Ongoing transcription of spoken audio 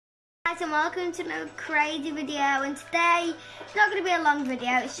Guys, and welcome to another crazy video, and today it's not going to be a long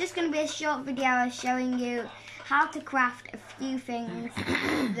video, it's just going to be a short video showing you how to craft a few things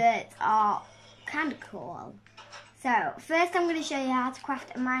that are kind of cool. So first I'm going to show you how to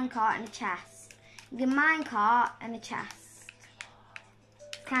craft a minecart and a chest. The minecart and a chest.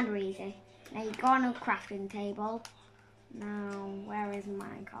 It's kind of easy. Now you go on a crafting table. Now where is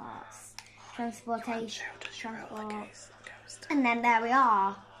minecarts? Transportation, transport, and then there we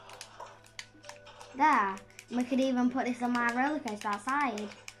are. There. We could even put this on my roller coaster outside.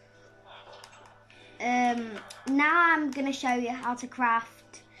 Now I'm going to show you how to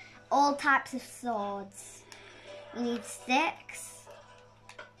craft all types of swords. You need sticks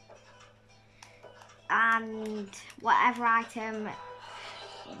and whatever item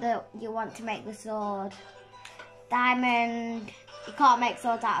that you want to make the sword. Diamond. You can't make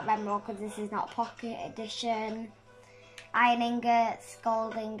swords out of emerald because this is not pocket edition. Iron ingots,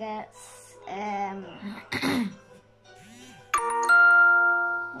 gold ingots.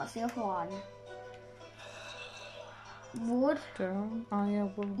 What's the other one? Wood? Oh yeah,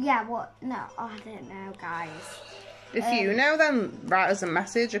 wood. Yeah, what? No, I don't know, guys. If you know, then write us a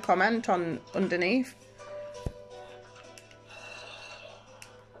message, a comment on underneath.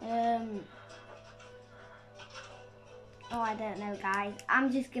 Oh, I don't know, guys.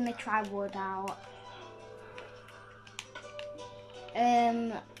 I'm just gonna try wood out.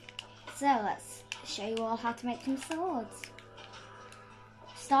 So let's show you all how to make some swords.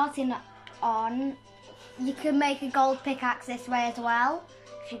 Starting on, you can make a gold pickaxe this way as well.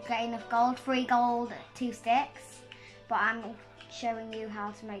 If you've got enough gold, 3 gold, 2 sticks. But I'm showing you how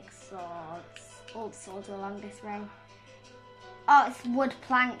to make swords. All the swords are along this way. Oh, it's wood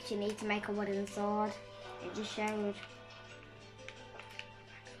planks. You need to make a wooden sword. It just showed.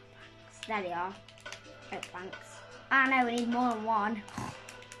 There they are. Oak planks. I know we need more than one.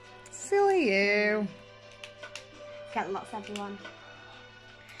 Silly you. Get lots of everyone.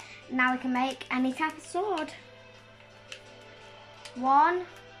 Now we can make any type of sword. 1.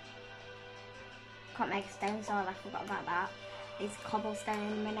 Can't make a stone sword, I forgot about that. It's cobblestone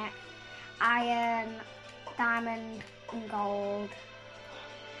in a minute. Iron, diamond and gold.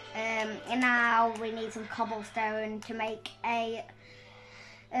 And now we need some cobblestone to make a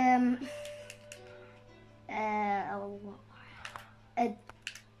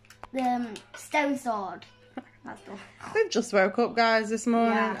stone sword. That's the one. We've just woke up, guys, this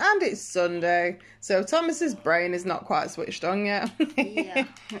morning, and it's Sunday, so Thomas's brain is not quite switched on yet. Yeah.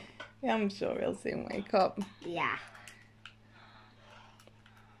 Yeah, I'm sure he'll soon wake up. Yeah.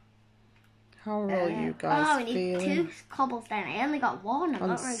 How are all you guys oh, we need feeling? 2 cobblestone. I only got 1. I'm On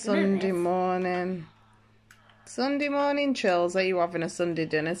not very good at Sunday this. morning. Sunday morning chills. Are you having a Sunday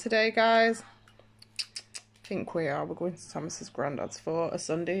dinner today, guys? I think we are. We're going to Thomas's granddad's for a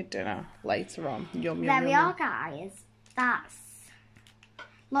Sunday dinner later on. Yum, yum, There we yum, are, guys. That's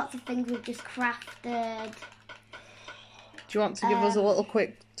lots of things we've just crafted. Do you want to give us a little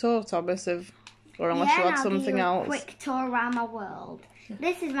quick tour, Thomas, of, or unless you Yeah, had I'll give something you a else? quick tour around my world.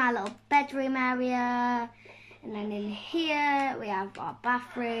 This is my little bedroom area, and then in here we have our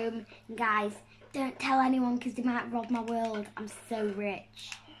bathroom. And guys, don't tell anyone because they might rob my world. I'm so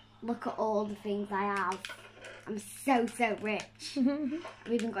rich. Look at all the things I have. I'm so rich. I've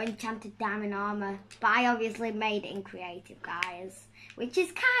even got enchanted diamond armor, but I obviously made it in creative, guys, which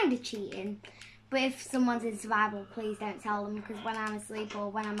is kind of cheating. But if someone's in survival, please don't tell them, because when I'm asleep or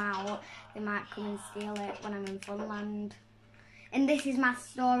when I'm out, they might come and steal it when I'm in Funland. And this is my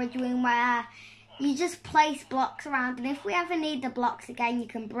storage room where you just place blocks around, and if we ever need the blocks again, you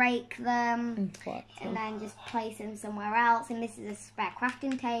can break them and then just place them somewhere else. And this is a spare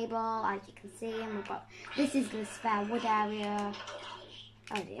crafting table, as you can see, and we've got, this is the spare wood area.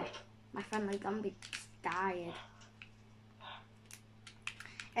 Oh dear, my friendly zombie died.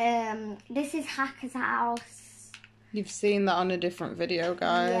 This is Hacker's house. You've seen that on a different video,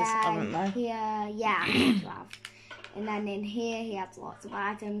 guys, haven't they? Yeah, I have. And then in here, he has lots of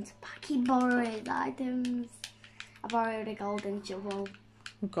items. He borrowed items. I borrowed a golden shovel.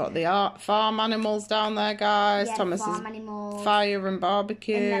 We've got the farm animals down there, guys. Yeah, Thomas's farm animals. fire and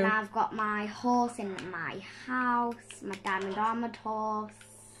barbecue. And then I've got my horse in my house. My diamond armoured horse.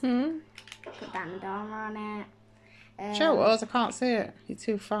 Put diamond armour on it. Show us, I can't see it. You're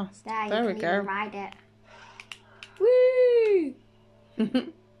too fast. There we go. Ride it. Woo!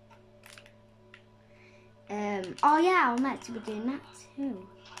 Oh yeah, I'm meant to be doing that too.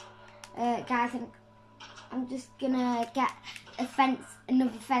 Guys, I'm just gonna get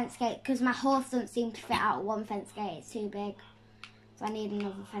another fence gate, because my horse doesn't seem to fit out one fence gate. It's too big, so I need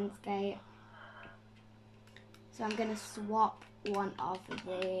another fence gate. So I'm gonna swap one of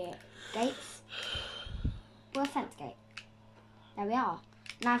the gates. Well, fence gate. There we are.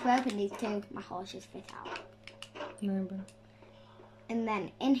 Now if we open these two, my horse just fit out. Maybe. And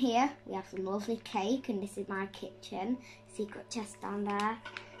then in here, we have some lovely cake, and this is my kitchen. Secret chest down there,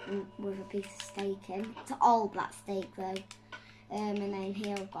 and with a piece of steak in. It's all black steak though. And then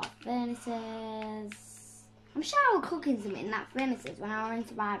here we've got furnaces. I'm sure I was cooking something in that furnaces when I went to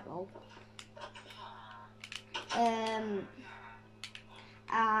survival.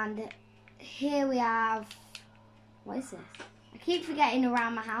 And here we have, what is this? I keep forgetting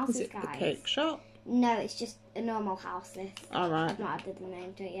around my house, Is it guys. the cake shop? No, it's just a normal house, this. Alright. I've not added the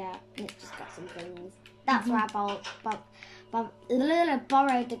name to it yet. And it's just got some things. That's where I borrowed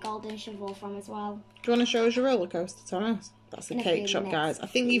the golden shovel from as well. Do you want to show us your roller coaster, Thomas? That's the In a cake few shop, minutes. guys. I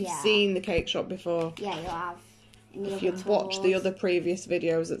think you've seen the cake shop before. Yeah, you have. If you've watched the other previous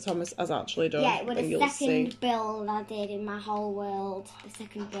videos that Thomas has actually done, yeah, it was then the you'll second see. build I did in my whole world. The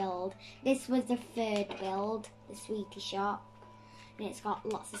second build. This was the third build, the sweetie shop. And it's got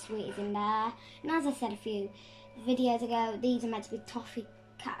lots of sweeties in there. And as I said a few videos ago, these are meant to be toffee,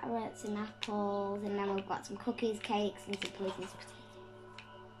 carrots and apples. And then we've got some cookies, cakes and some poisonous potatoes.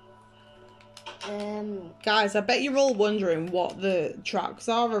 Guys, I bet you're all wondering what the tracks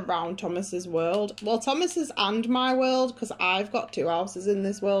are around Thomas's world. Well, Thomas's and my world, because I've got two houses in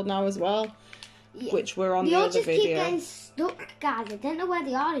this world now as well, Yeah. which were on They the all other just keep video. getting stuck, guys. I don't know where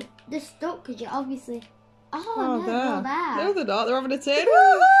they are. They're stuck because you obviously... Oh, no, they're all there. No, they're not. They're having a turn.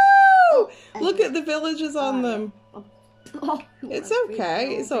 Oh, Look at the villagers on them. Oh, It's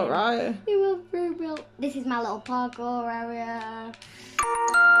okay. It's all right. This is my little parkour area.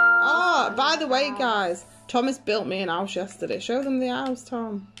 Oh, by the way, guys, Thomas built me an house yesterday. Show them the house,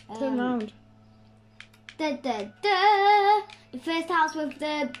 Tom. Turn around. The first house with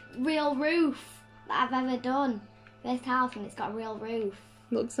the real roof that I've ever done. First house and it's got a real roof.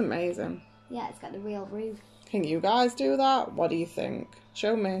 Looks amazing. Yeah, it's got the real roof. Can you guys do that? What do you think?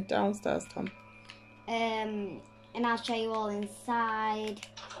 Show me downstairs, Tom. And I'll show you all inside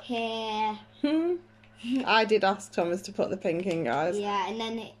here. I did ask Thomas to put the pink in, guys. Yeah, and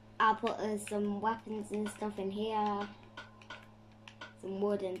then I'll put some weapons and stuff in here. Some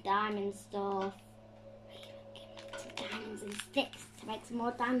wood and diamond stuff. Some diamonds and sticks to make some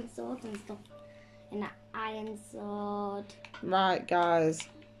more diamond swords and stuff. And that iron sword. Right, guys.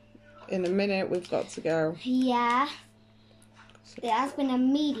 In a minute, we've got to go. Yeah. It has been a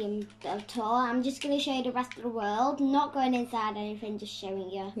medium tour. I'm just going to show you the rest of the world. Not going inside anything, just showing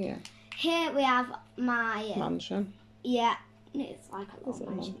you. Yeah. Here we have my... Mansion. Yeah. It's like a little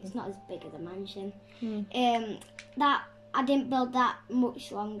mansion. It's not as big as a mansion. Mm. That I didn't build that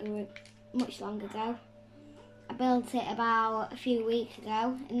much longer ago. I built it about a few weeks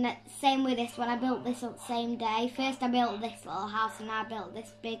ago, and same with this one. I built this on the same day. First I built this little house, and I built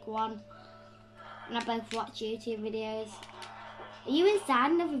this big one. And I both watch YouTube videos. Are you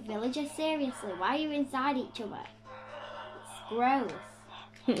inside another villager? Seriously, why are you inside each other? It's gross.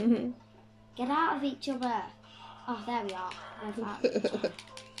 Get out of each other. Oh, there we are.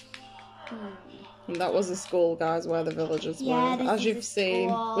 And that was a school, guys, where the villagers Yeah, were. this As is you've a seen,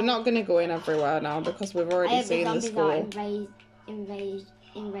 school. we're not going to go in everywhere now because we've already seen the school. Invading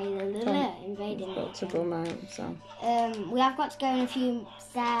Got to go out, so. We have got to go in a few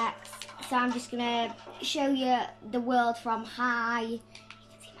secs, so I'm just gonna show you the world from high. You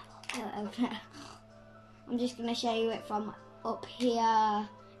can see my little goat over there. I'm just gonna show you it from up here. Now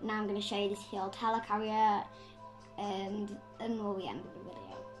I'm gonna show you this healed helicarrier, and we'll be ending the video.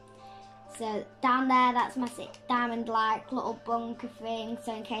 So down there, that's my 6 diamond-like little bunker thing.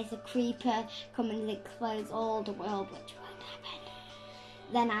 So in case a creeper comes and explodes all the world, which won't happen,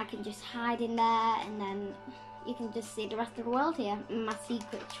 then I can just hide in there, and then you can just see the rest of the world here. My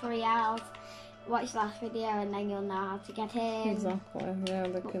secret tree house. Watch the last video, and then you'll know how to get in. Exactly. Yeah, they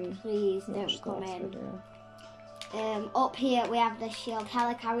But can. please watch don't the come last in. video. Up here we have the shield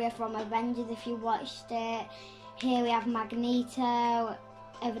helicarrier from Avengers. If you watched it, here we have Magneto.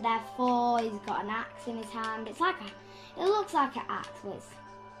 Over there, Thor. He's got an axe in his hand. It looks like an axe, but it's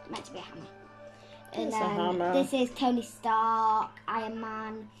meant to be a hammer. And It's a then hammer. this is Tony Stark, Iron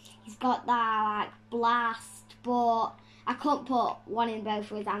Man. He's got that like blast, but I couldn't put one in both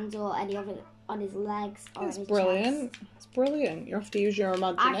of his hands or any other on his legs or It's on his brilliant. chest. It's brilliant. You have to use your I can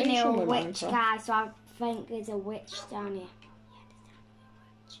imagination hear a with witch, Minecraft. guys, so I think there's a witch down here.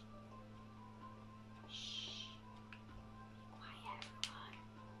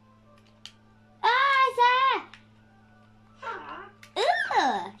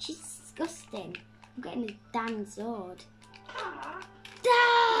 She's disgusting. I'm getting this damn sword.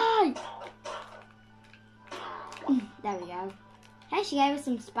 Die! There we go. Hey, she gave us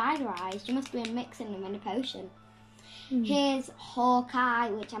some spider eyes. She must be mixing them in a potion. Here's Hawkeye,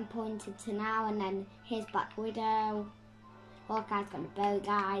 which I'm pointing to now, and then here's Black Widow. Hawkeye's got a bow,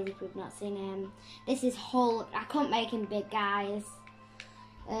 guys, if we've not seen him. This is Hulk. I couldn't make him big, guys.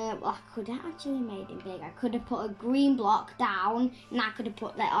 Well, I could have actually made him big. I could have put a green block down, and I could have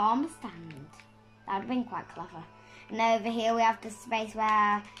put the armor stand. That would have been quite clever. And over here we have the space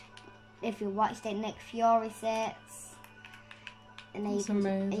where, if you watched it, Nick Fury sits. And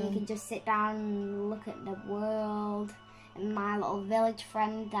then you can just sit down and look at the world. And my little village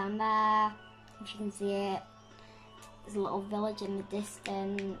friend down there, if you can see it. There's a little village in the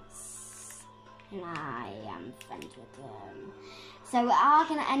distance. And I am friends with them. So we are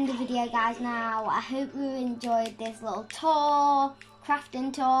going to end the video, guys, now. I hope you enjoyed this little tour,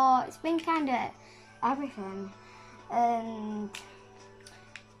 crafting tour. It's been kind of everything. And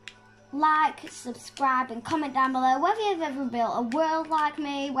like, subscribe, and comment down below whether you've ever built a world like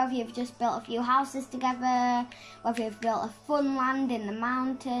me, whether you've just built a few houses together, whether you've built a fun land in the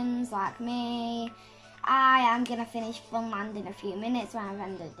mountains like me. I am going to finish Funland in a few minutes when I've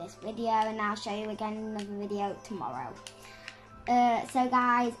ended this video, and I'll show you again in another video tomorrow. So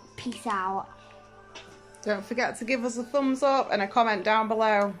guys, peace out. Don't forget to give us a thumbs up and a comment down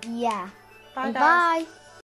below. Yeah. Bye, guys. Bye.